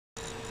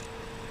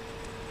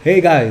Hey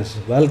guys,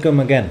 welcome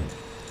again.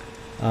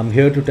 I'm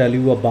here to tell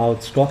you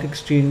about stock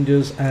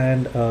exchanges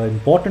and an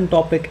important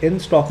topic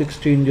in stock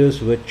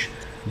exchanges which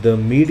the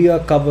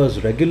media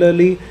covers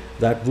regularly.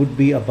 That would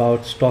be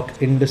about stock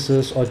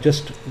indices, or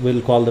just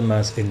we'll call them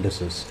as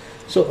indices.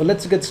 So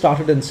let's get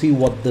started and see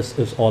what this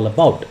is all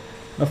about.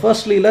 Now,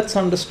 firstly, let's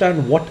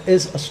understand what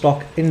is a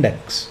stock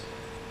index.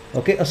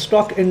 Okay, a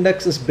stock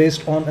index is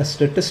based on a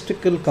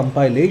statistical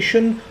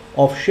compilation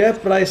of share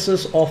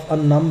prices of a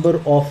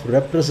number of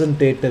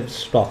representative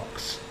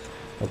stocks.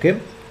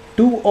 Okay,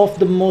 two of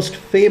the most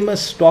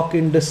famous stock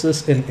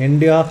indices in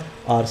India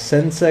are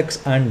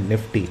Sensex and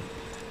Nifty.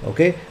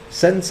 Okay,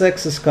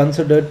 Sensex is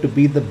considered to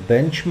be the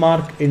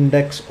benchmark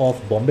index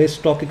of Bombay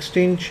Stock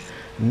Exchange.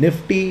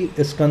 Nifty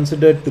is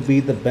considered to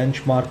be the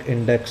benchmark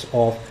index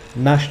of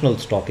National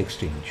Stock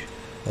Exchange.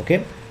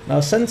 Okay, now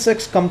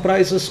Sensex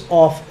comprises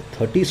of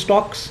 30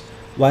 stocks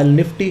while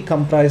Nifty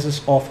comprises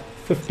of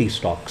 50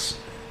 stocks.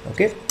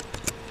 Okay,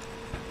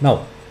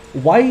 now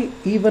why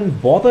even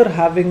bother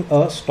having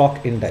a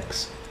stock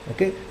index?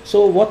 Okay,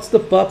 so what's the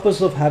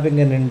purpose of having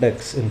an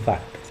index? In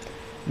fact,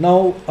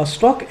 now a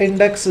stock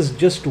index is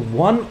just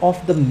one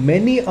of the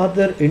many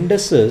other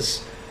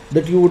indices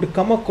that you would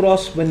come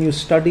across when you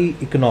study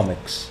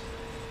economics.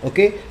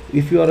 Okay,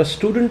 if you are a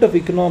student of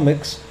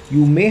economics,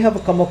 you may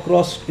have come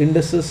across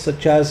indices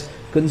such as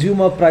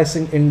consumer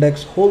pricing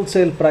index,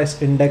 wholesale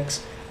price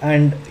index,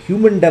 and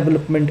human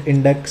development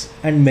index,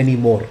 and many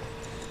more.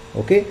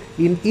 Okay,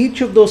 in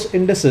each of those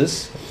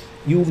indices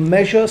you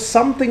measure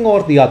something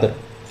or the other.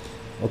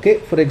 Okay,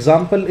 for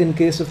example, in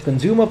case of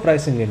consumer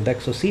pricing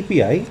index or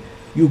CPI,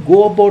 you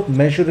go about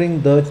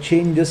measuring the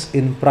changes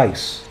in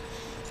price.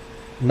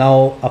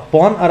 Now,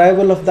 upon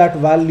arrival of that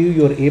value,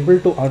 you are able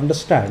to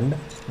understand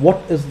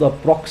what is the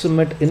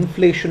approximate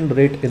inflation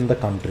rate in the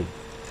country.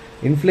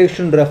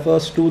 Inflation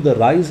refers to the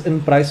rise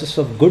in prices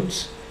of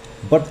goods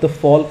but the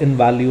fall in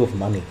value of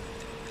money.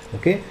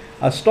 Okay,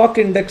 a stock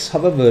index,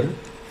 however,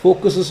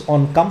 focuses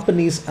on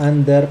companies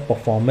and their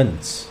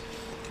performance.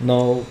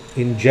 Now,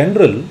 in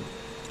general,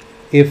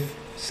 if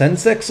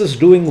Sensex is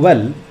doing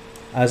well,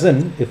 as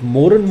in if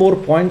more and more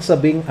points are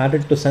being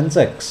added to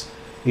Sensex,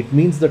 it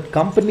means that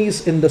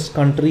companies in this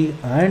country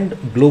and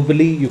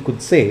globally, you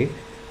could say,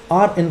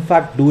 are in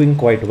fact doing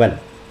quite well.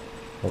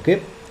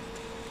 Okay,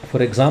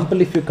 for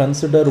example, if you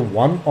consider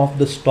one of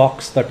the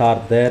stocks that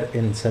are there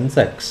in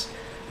Sensex,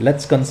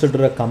 let's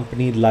consider a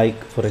company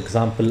like, for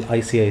example,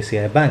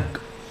 ICICI Bank.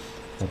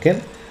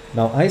 Okay,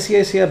 now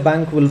ICICI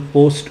Bank will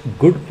post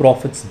good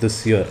profits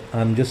this year.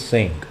 I'm just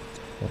saying.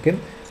 Okay,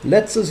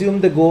 let's assume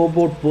they go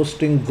about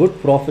posting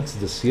good profits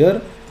this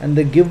year and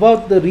they give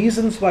out the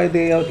reasons why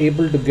they are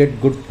able to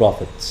get good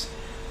profits.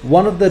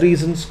 One of the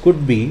reasons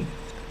could be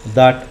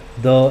that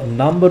the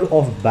number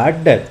of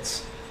bad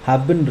debts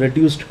have been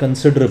reduced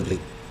considerably.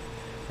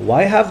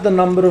 Why have the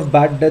number of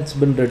bad debts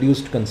been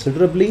reduced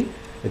considerably?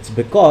 It's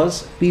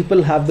because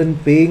people have been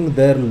paying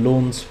their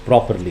loans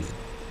properly.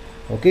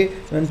 Okay,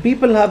 when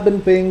people have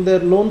been paying their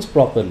loans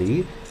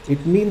properly,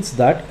 it means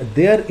that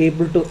they are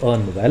able to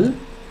earn well.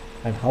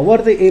 And how are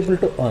they able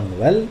to earn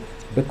well?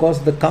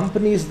 Because the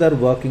companies they're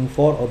working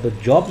for or the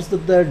jobs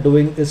that they're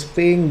doing is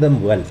paying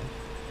them well.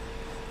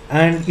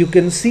 And you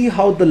can see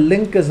how the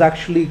link is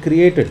actually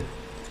created.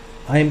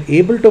 I am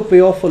able to pay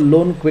off a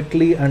loan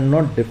quickly and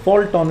not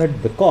default on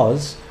it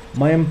because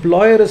my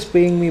employer is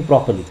paying me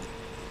properly.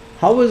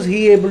 How is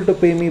he able to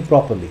pay me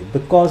properly?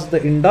 Because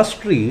the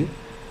industry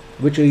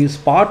which he is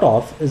part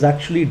of is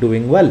actually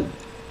doing well.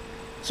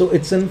 So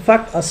it's in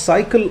fact a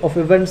cycle of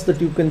events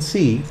that you can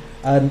see,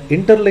 an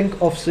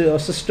interlink of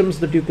systems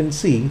that you can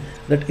see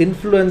that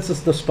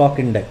influences the stock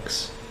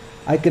index.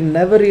 I can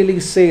never really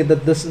say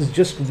that this is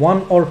just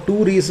one or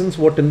two reasons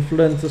what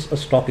influences a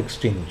stock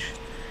exchange.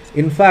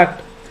 In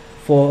fact,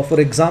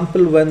 for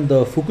example, when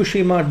the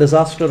Fukushima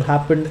disaster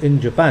happened in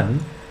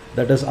Japan,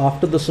 that is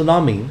after the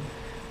tsunami,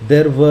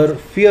 there were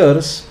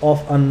fears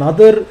of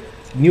another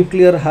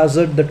nuclear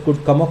hazard that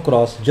could come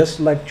across just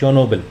like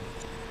Chernobyl.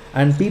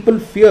 And people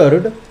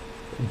feared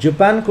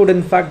Japan could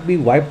in fact be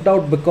wiped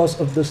out because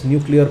of this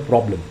nuclear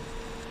problem.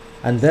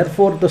 And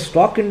therefore the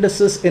stock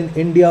indices in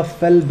India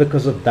fell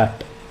because of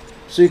that.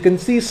 So you can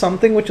see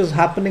something which is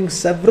happening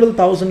several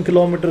thousand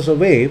kilometers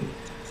away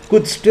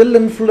could still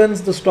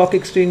influence the stock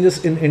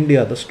exchanges in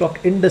India, the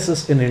stock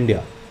indices in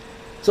India.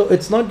 So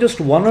it's not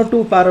just one or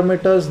two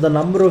parameters, the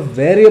number of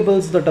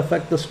variables that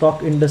affect the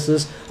stock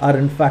indices are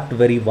in fact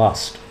very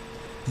vast.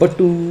 But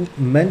to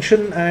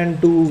mention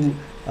and to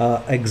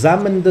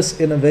examine this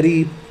in a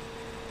very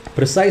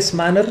precise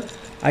manner,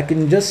 I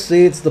can just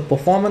say it's the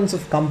performance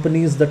of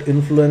companies that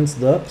influence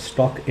the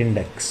stock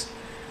index.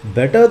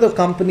 Better the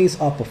companies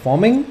are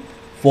performing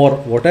for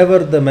whatever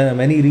the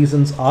many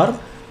reasons are,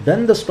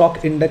 then the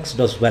stock index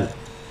does well.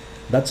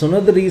 That's one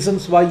of the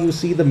reasons why you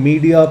see the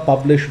media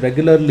publish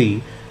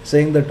regularly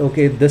saying that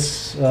okay,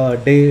 this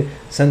day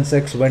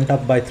Sensex went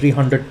up by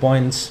 300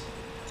 points,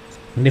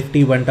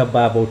 Nifty went up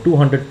by about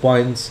 200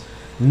 points,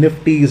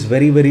 Nifty is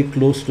very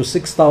close to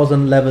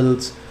 6,000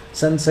 levels,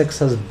 Sensex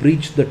has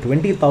breached the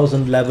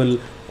 20,000 level,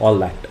 all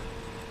that.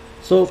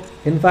 So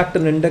in fact,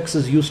 an index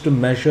is used to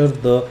measure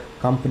the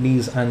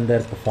companies and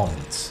their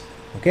performance.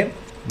 Okay.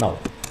 Now,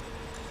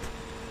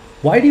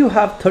 why do you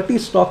have 30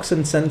 stocks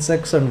in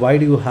Sensex and why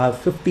do you have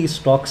 50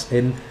 stocks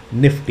in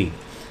Nifty?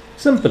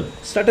 Simple,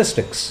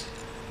 statistics.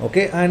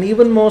 Okay, and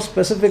even more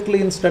specifically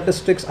in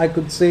statistics, I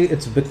could say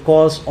it's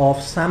because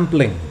of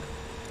sampling.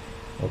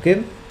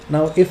 Okay,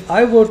 now if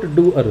I were to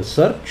do a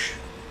research,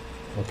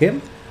 okay,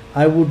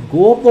 I would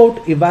go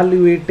about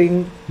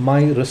evaluating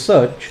my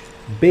research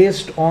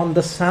based on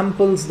the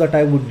samples that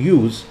I would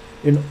use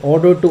in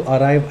order to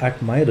arrive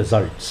at my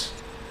results.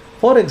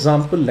 For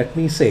example, let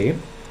me say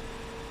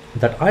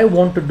that I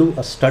want to do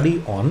a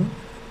study on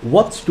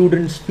what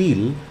students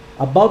feel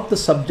about the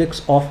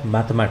subjects of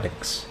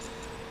mathematics.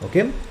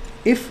 Okay,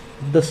 if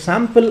the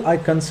sample I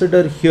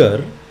consider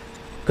here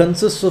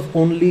consists of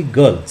only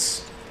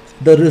girls,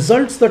 the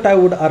results that I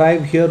would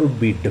arrive here would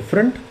be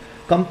different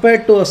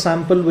compared to a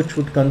sample which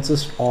would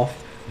consist of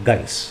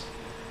guys.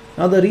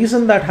 Now the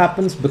reason that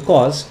happens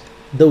because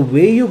the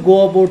way you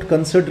go about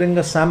considering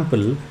a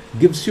sample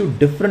gives you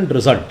different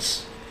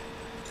results.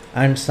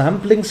 And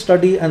sampling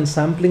study and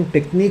sampling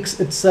techniques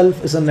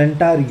itself is an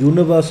entire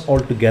universe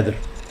altogether.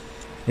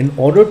 In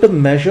order to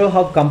measure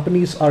how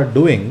companies are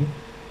doing,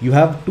 you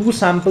have two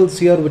samples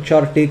here which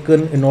are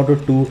taken in order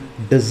to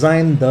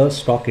design the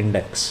stock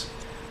index.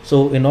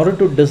 So in order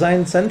to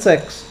design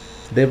Sensex,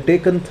 they've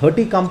taken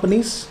 30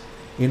 companies.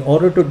 In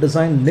order to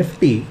design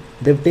Nifty,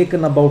 they've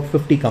taken about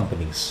 50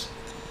 companies.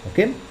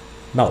 Okay.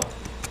 Now,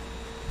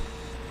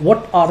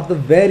 what are the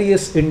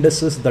various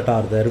indices that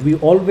are there? We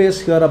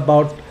always hear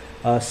about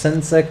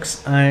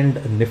Sensex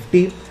and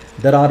Nifty.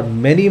 There are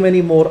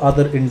many more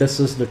other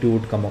indices that you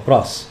would come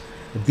across.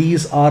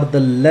 These are the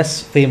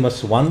less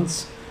famous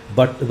ones,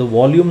 but the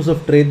volumes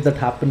of trade that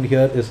happen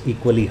here is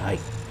equally high.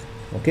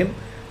 Okay.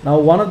 Now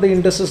one of the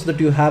indices that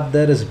you have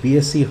there is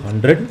BSE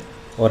 100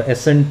 or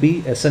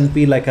S&P.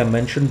 S&P, like I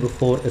mentioned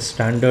before, is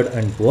Standard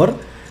and Poor.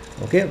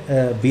 Okay,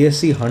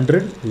 BSE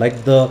 100,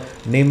 like the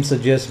name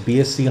suggests,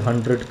 BSE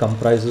 100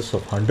 comprises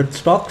of 100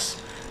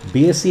 stocks.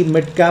 BSE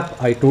mid cap,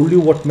 I told you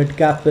what mid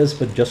cap is,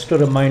 but just a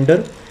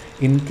reminder,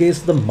 in case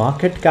the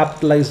market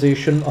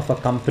capitalization of a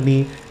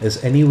company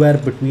is anywhere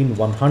between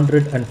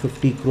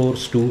 150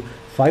 crores to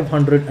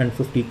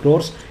 550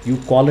 crores, you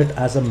call it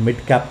as a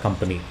mid cap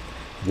company.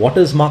 What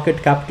is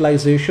market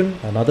capitalization?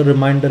 Another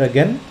reminder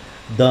again,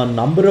 the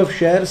number of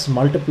shares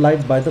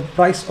multiplied by the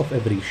price of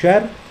every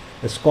share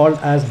is called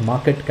as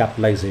market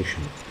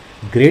capitalization.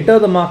 Greater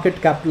the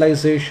market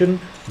capitalization,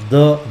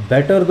 the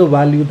better the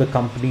value the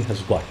company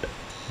has got.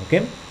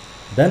 Okay.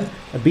 Then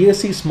a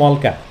BSE small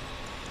cap.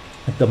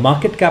 If the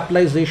market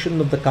capitalization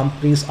of the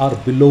companies are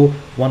below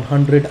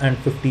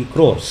 150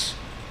 crores,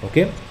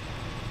 okay,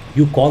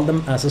 you call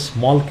them as a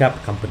small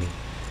cap company.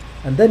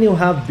 And then you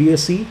have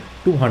BSE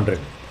 200.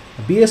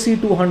 BSE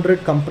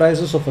 200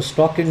 comprises of a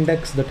stock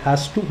index that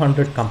has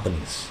 200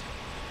 companies.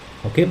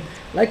 Okay,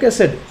 like I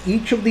said,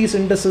 each of these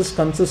indices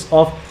consists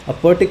of a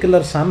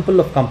particular sample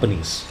of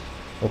companies.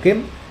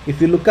 Okay, if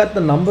you look at the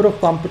number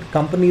of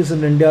companies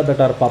in India that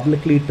are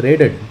publicly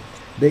traded,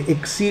 they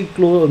exceed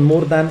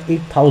more than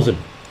 8,000.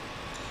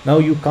 Now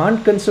you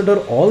can't consider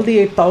all the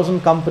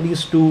 8,000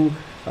 companies to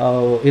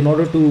in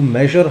order to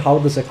measure how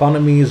this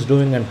economy is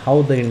doing and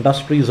how the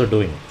industries are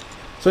doing.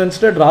 So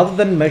instead, rather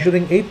than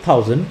measuring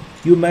 8,000,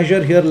 you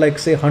measure here like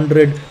say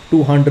 100,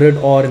 200,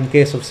 or in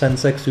case of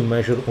Sensex, you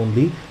measure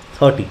only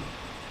 30.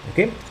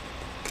 Okay.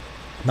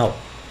 Now,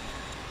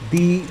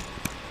 the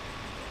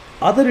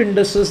other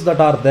indices that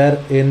are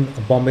there in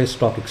Bombay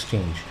Stock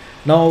Exchange.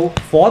 Now,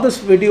 for this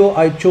video,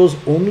 I chose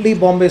only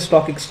Bombay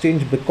Stock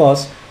Exchange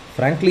because,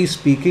 frankly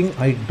speaking,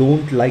 I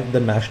don't like the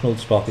National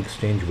Stock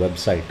Exchange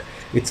website.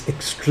 It's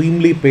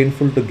extremely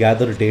painful to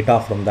gather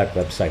data from that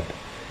website.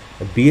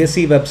 The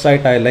BSE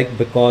website I like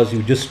because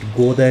you just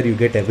go there, you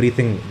get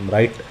everything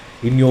right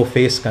in your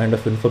face kind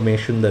of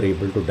information they're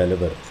able to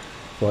deliver.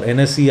 For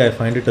NSE, I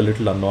find it a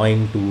little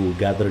annoying to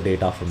gather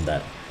data from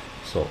there.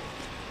 So,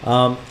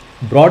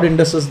 broad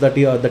indices that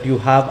you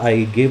have,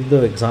 I gave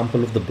the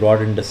example of the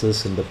broad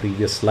indices in the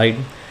previous slide.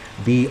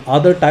 The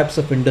other types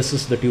of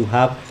indices that you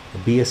have,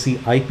 BSE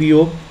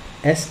IPO,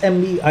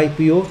 SME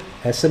IPO.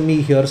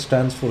 SME here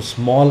stands for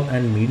small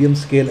and medium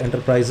scale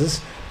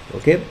enterprises.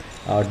 Okay,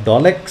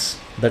 Dolex,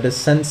 that is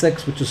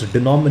Sensex, which is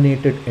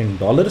denominated in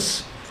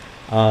dollars,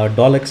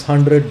 Dolex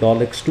 100,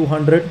 Dolex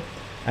 200,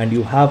 and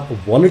you have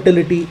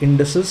volatility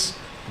indices.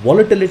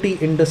 Volatility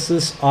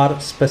indices are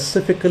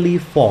specifically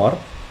for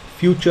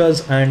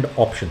futures and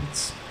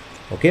options.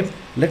 Okay,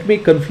 let me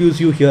confuse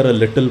you here a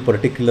little,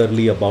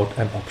 particularly about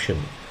an option.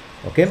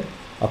 Okay,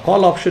 a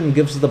call option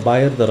gives the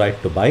buyer the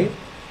right to buy,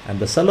 and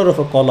the seller of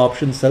a call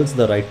option sells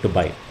the right to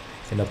buy.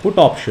 In a put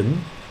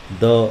option,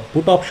 the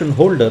put option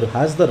holder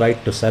has the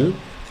right to sell,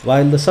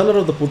 while the seller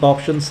of the put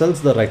option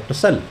sells the right to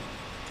sell.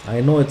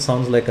 I know it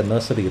sounds like a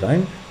nursery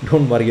rhyme.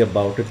 Don't worry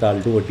about it.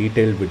 I'll do a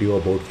detailed video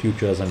about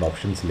futures and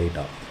options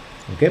later.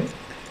 Okay,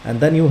 and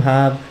then you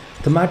have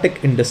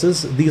thematic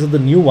indices. These are the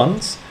new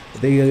ones.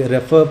 They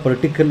refer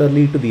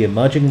particularly to the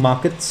emerging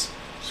markets.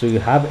 So you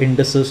have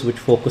indices which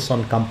focus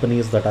on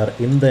companies that are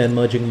in the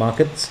emerging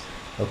markets.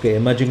 Okay,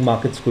 emerging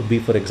markets could be,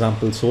 for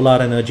example,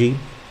 solar energy,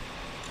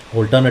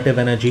 alternative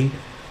energy.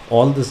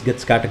 All this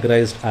gets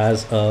categorized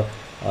as a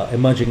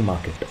emerging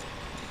market.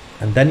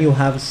 And then you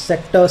have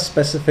sector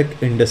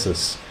specific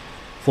indices.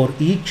 For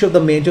each of the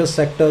major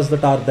sectors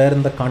that are there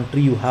in the country,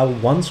 you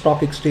have one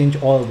stock exchange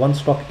or one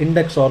stock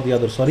index or the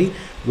other,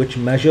 which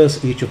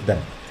measures each of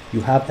them.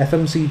 You have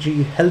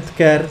FMCG,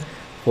 healthcare.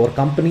 For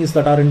companies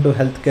that are into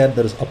healthcare,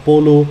 there is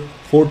Apollo,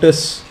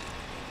 Fortis.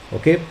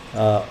 Okay,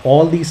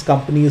 all these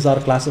companies are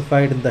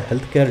classified in the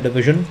healthcare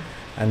division.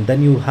 And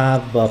then you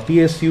have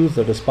PSUs,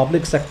 that is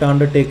public sector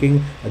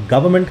undertaking,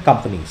 government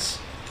companies.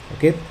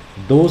 Okay,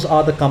 those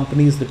are the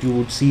companies that you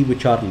would see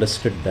which are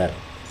listed there.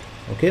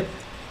 Okay,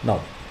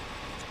 now,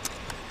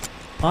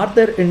 are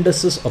there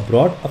indices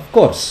abroad? Of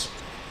course.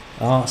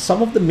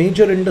 Some of the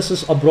major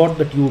indices abroad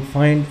that you would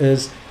find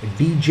is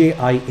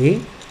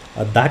DJIA,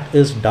 that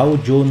is Dow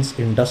Jones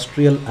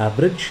Industrial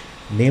Average,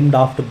 named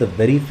after the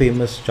very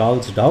famous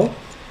Charles Dow,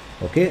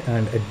 okay,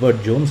 and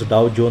Edward Jones,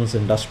 Dow Jones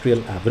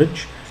Industrial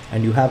Average.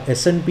 And you have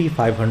S&P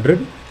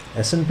 500.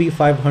 S&P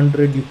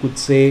 500 you could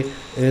say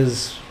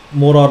is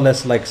more or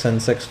less like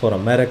Sensex for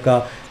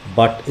America,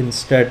 but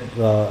instead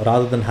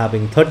rather than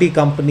having 30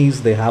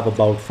 companies, they have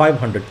about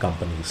 500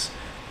 companies.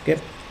 Okay,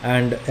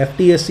 and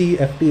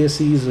FTSE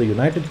is a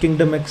United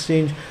Kingdom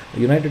exchange,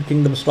 United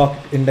Kingdom Stock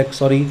Index,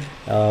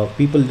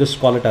 people just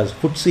call it as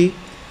FTSE.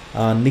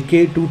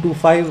 Nikkei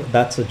 225,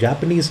 that's a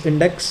Japanese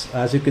index.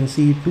 As you can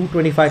see,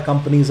 225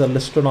 companies are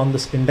listed on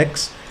this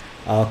index.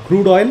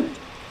 Crude oil,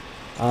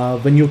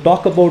 when you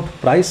talk about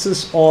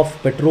prices of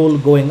petrol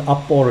going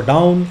up or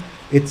down,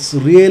 it's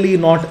really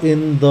not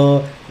in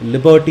the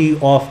liberty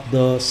of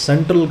the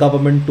central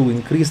government to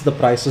increase the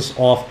prices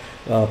of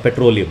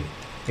petroleum.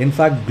 In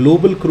fact,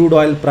 global crude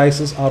oil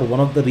prices are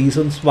one of the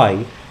reasons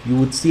why you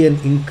would see an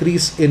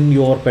increase in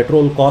your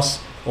petrol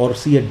costs or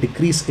see a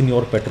decrease in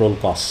your petrol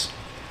costs.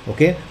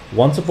 Okay,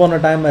 once upon a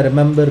time, I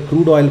remember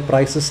crude oil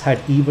prices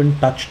had even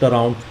touched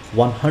around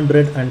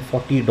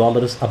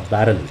 $140 a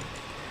barrel.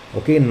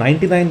 Okay,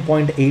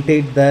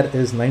 99.88 there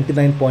is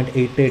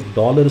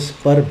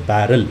 $99.88 per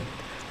barrel.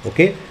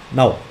 Okay,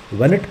 now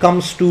when it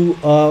comes to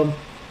a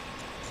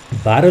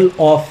barrel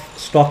of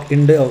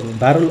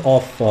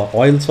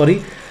oil,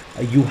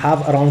 you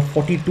have around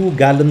 42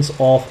 gallons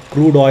of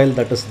crude oil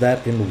that is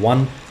there in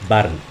one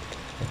barrel.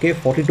 Okay,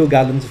 42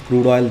 gallons of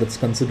crude oil that's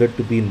considered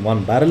to be in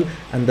one barrel.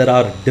 And there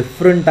are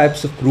different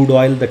types of crude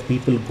oil that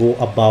people go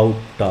about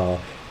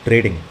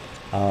trading.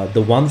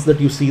 The ones that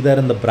you see there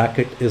in the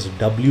bracket is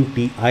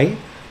WTI,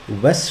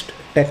 West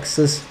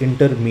Texas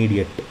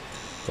Intermediate.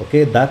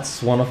 Okay,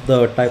 that's one of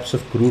the types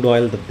of crude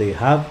oil that they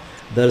have.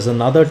 There's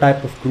another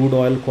type of crude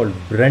oil called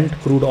Brent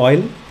crude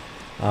oil.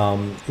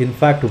 In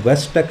fact,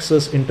 West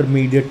Texas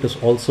Intermediate is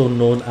also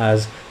known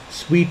as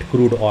sweet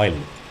crude oil.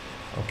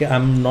 Okay,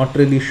 I'm not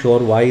really sure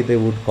why they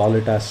would call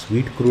it as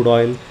sweet crude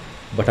oil,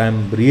 but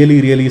I'm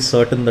really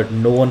certain that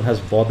no one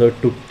has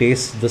bothered to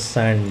taste this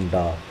and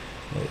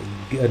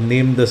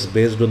name this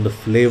based on the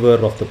flavor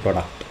of the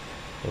product.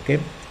 Okay,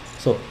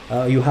 so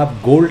you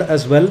have gold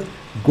as well.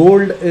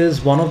 Gold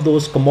is one of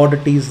those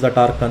commodities that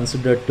are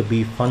considered to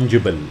be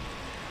fungible.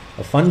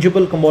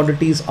 Fungible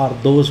commodities are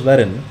those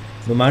wherein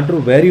no matter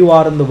where you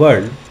are in the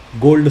world,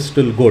 gold is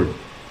still gold.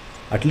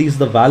 At least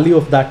the value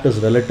of that is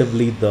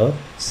relatively the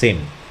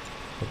same.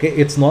 Okay,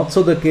 it's not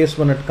so the case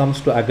when it comes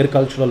to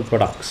agricultural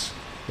products.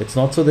 It's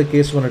not so the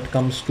case when it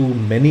comes to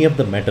many of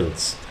the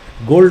metals.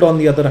 Gold, on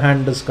the other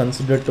hand, is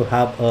considered to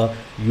have a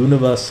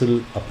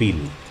universal appeal.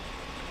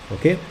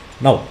 Okay,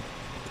 now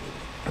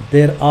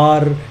there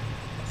are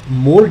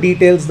more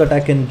details that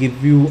I can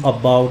give you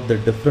about the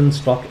different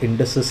stock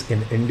indices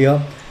in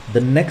India.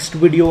 The next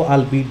video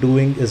I'll be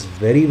doing is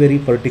very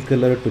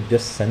particular to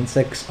just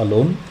Sensex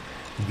alone.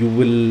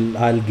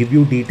 I'll give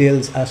you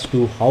details as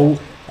to how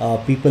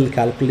people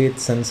calculate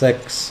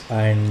Sensex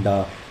and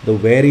the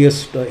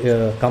various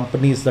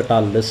companies that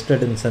are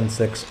listed in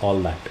Sensex, all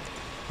that.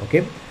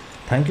 Okay,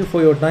 thank you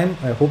for your time.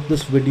 I hope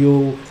this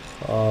video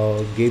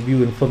gave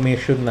you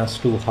information as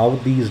to how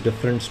these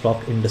different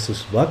stock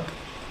indices work.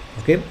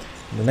 Okay,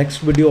 in the next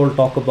video I'll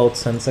talk about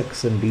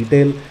Sensex in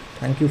detail.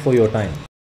 Thank you for your time.